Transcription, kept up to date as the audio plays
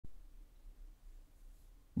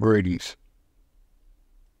Greetings.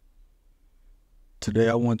 Today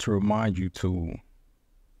I want to remind you to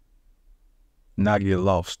not get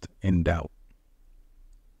lost in doubt.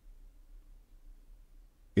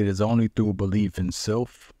 It is only through belief in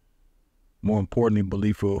self, more importantly,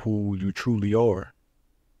 belief of who you truly are,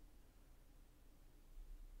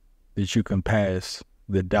 that you can pass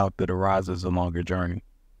the doubt that arises along your journey.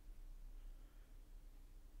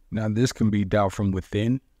 Now, this can be doubt from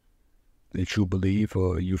within that you believe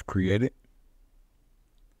or you've created.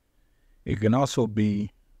 It can also be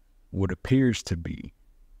what appears to be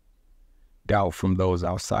doubt from those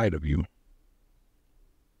outside of you.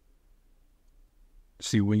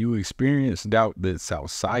 See, when you experience doubt that's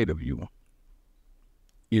outside of you,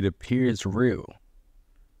 it appears real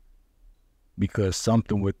because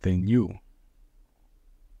something within you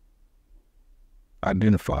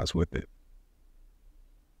identifies with it.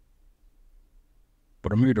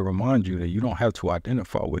 But I'm here to remind you that you don't have to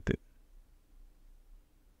identify with it.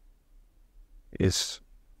 It's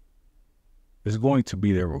going to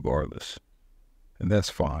be there regardless, and that's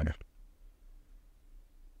fine.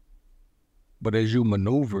 But as you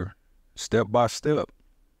maneuver step by step,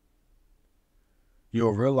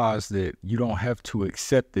 you'll realize that you don't have to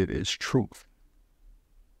accept it as truth.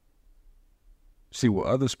 See, what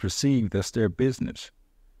others perceive, that's their business.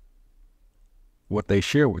 What they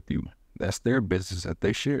share with you, that's their business that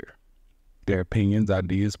they share. Their opinions,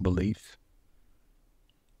 ideas, beliefs.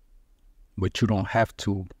 But you don't have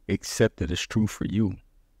to accept it as true for you.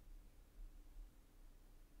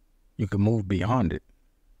 You can move beyond it.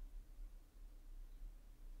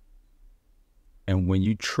 And when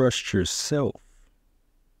you trust yourself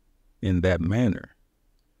in that manner,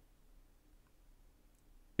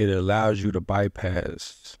 it allows you to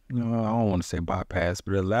bypass, I don't want to say bypass,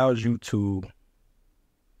 but it allows you to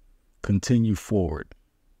continue forward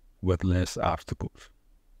with less obstacles.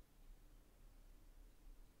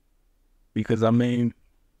 Because, if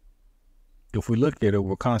we look at it,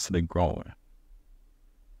 we're constantly growing.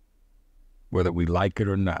 Whether we like it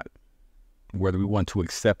or not, whether we want to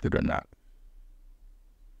accept it or not.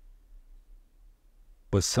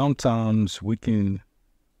 But sometimes we can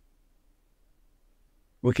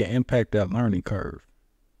impact that learning curve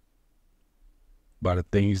by the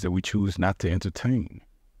things that we choose not to entertain,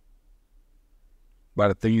 by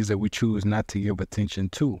the things that we choose not to give attention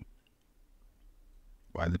to,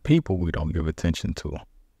 by the people we don't give attention to,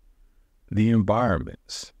 the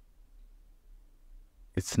environments.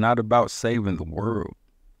 It's not about saving the world.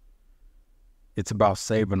 It's about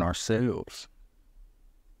saving ourselves.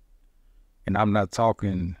 And I'm not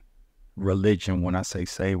talking religion when I say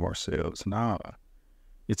save ourselves. Nah,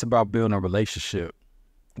 it's about building a relationship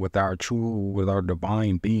with our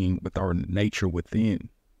divine being, with our nature within,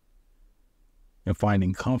 and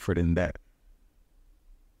finding comfort in that.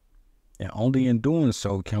 And only in doing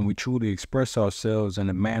so can we truly express ourselves in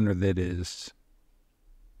a manner that is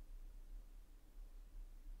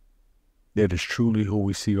truly who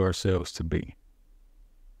we see ourselves to be.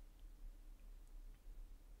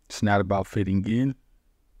 It's not about fitting in.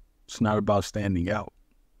 It's not about standing out.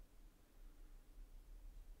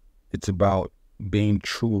 It's about being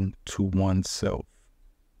true to oneself,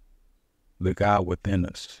 the God within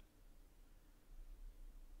us.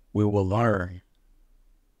 We will learn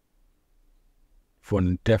for an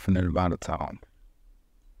indefinite amount of time.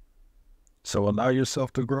 So allow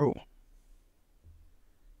yourself to grow.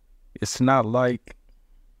 It's not like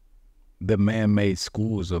the man-made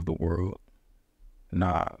schools of the world.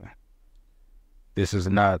 Nah, this is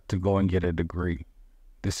not to go and get a degree.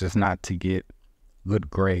 This is not to get good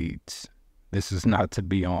grades. This is not to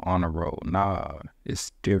be on honor roll. Nah,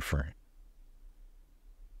 it's different.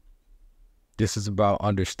 This is about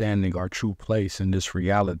understanding our true place in this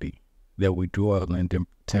reality that we dwell in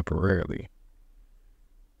temporarily.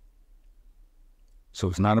 So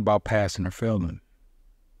it's not about passing or failing.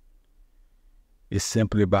 It's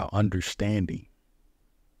simply about understanding.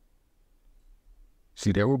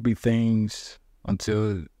 See, there will be things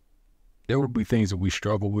that we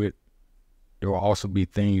struggle with. There will also be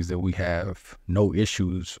things that we have no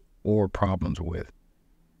issues or problems with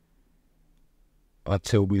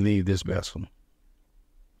until we leave this vessel.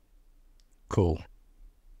 Cool.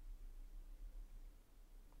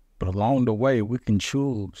 But along the way, we can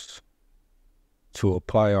choose to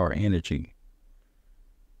apply our energy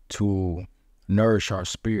to nourish our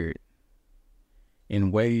spirit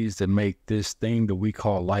in ways that make this thing that we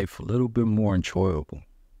call life a little bit more enjoyable.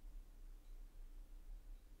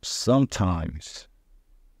 Sometimes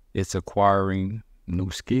it's acquiring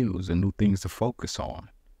new skills and new things to focus on.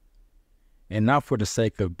 And not for the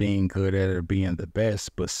sake of being good at it or being the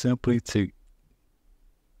best, but simply to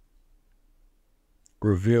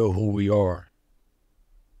reveal who we are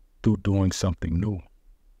through doing something new.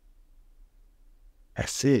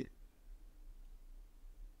 That's it.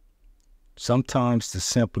 Sometimes to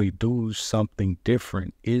simply do something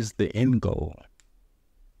different is the end goal.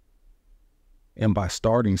 And by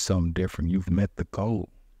starting something different, you've met the goal.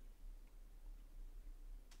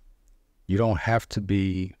 You don't have to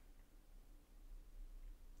be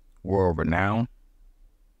world renowned.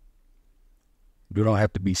 You don't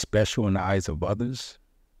have to be special in the eyes of others.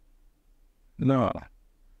 No.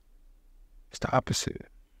 It's the opposite.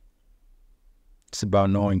 It's about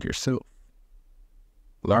knowing yourself,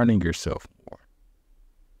 learning yourself more,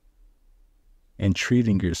 and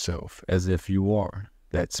treating yourself as if you are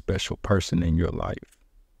that special person in your life.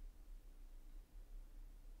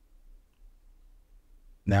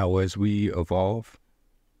 Now, as we evolve,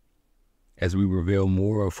 as we reveal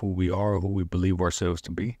more of who we are, who we believe ourselves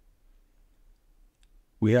to be,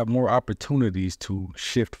 we have more opportunities to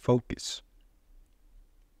shift focus.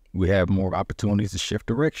 We have more opportunities to shift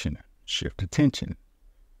direction, shift attention,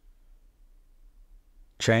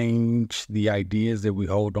 change the ideas that we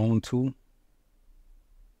hold on to,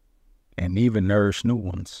 and even nourish new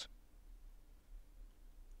ones.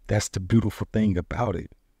 That's the beautiful thing about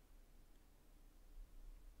it.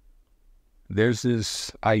 There's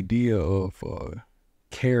this idea of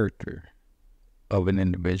character of an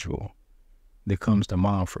individual that comes to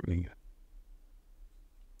mind for me.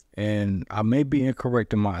 And I may be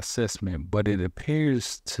incorrect in my assessment, but it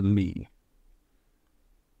appears to me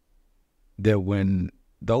that when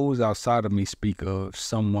those outside of me speak of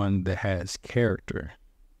someone that has character,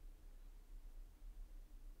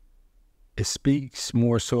 it speaks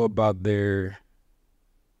more so about their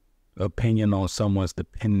opinion on someone's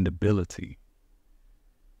dependability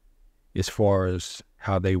as far as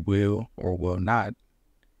how they will or will not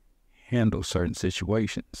handle certain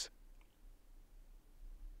situations.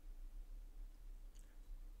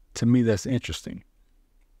 To me, that's interesting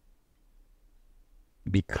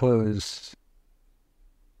because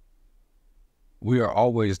we are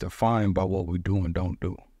always defined by what we do and don't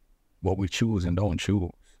do, what we choose and don't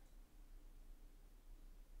choose.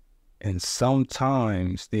 And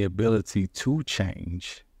sometimes the ability to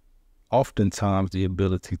change, oftentimes the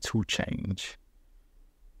ability to change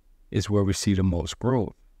is where we see the most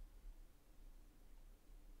growth.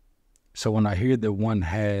 So when I hear that one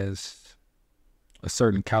has a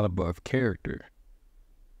certain caliber of character,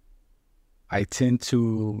 I tend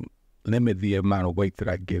to limit the amount of weight that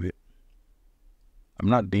I give it. I'm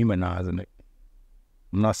not demonizing it.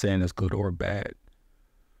 I'm not saying it's good or bad.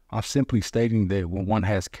 I'm simply stating that when one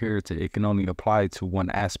has character, it can only apply to one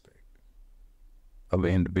aspect of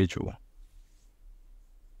an individual.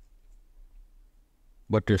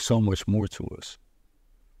 But there's so much more to us.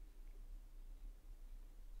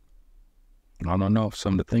 I don't know,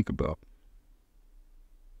 something to think about.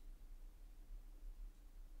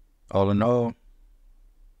 All in all,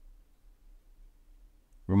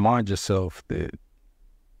 remind yourself that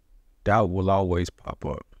doubt will always pop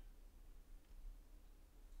up.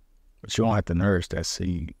 But you don't have to nourish that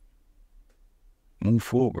seed. Move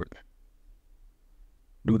forward.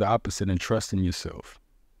 Do the opposite and trust in yourself.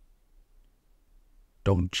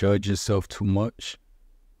 Don't judge yourself too much.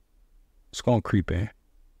 It's going to creep in.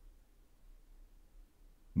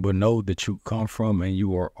 But know that you come from and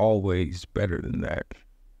you are always better than that.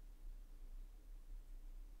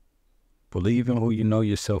 Believe in who you know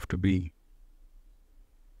yourself to be.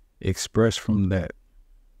 Express from that.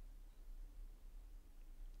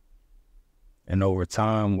 And over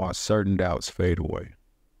time, watch certain doubts fade away.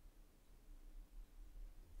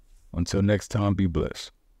 Until next time, be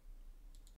blessed.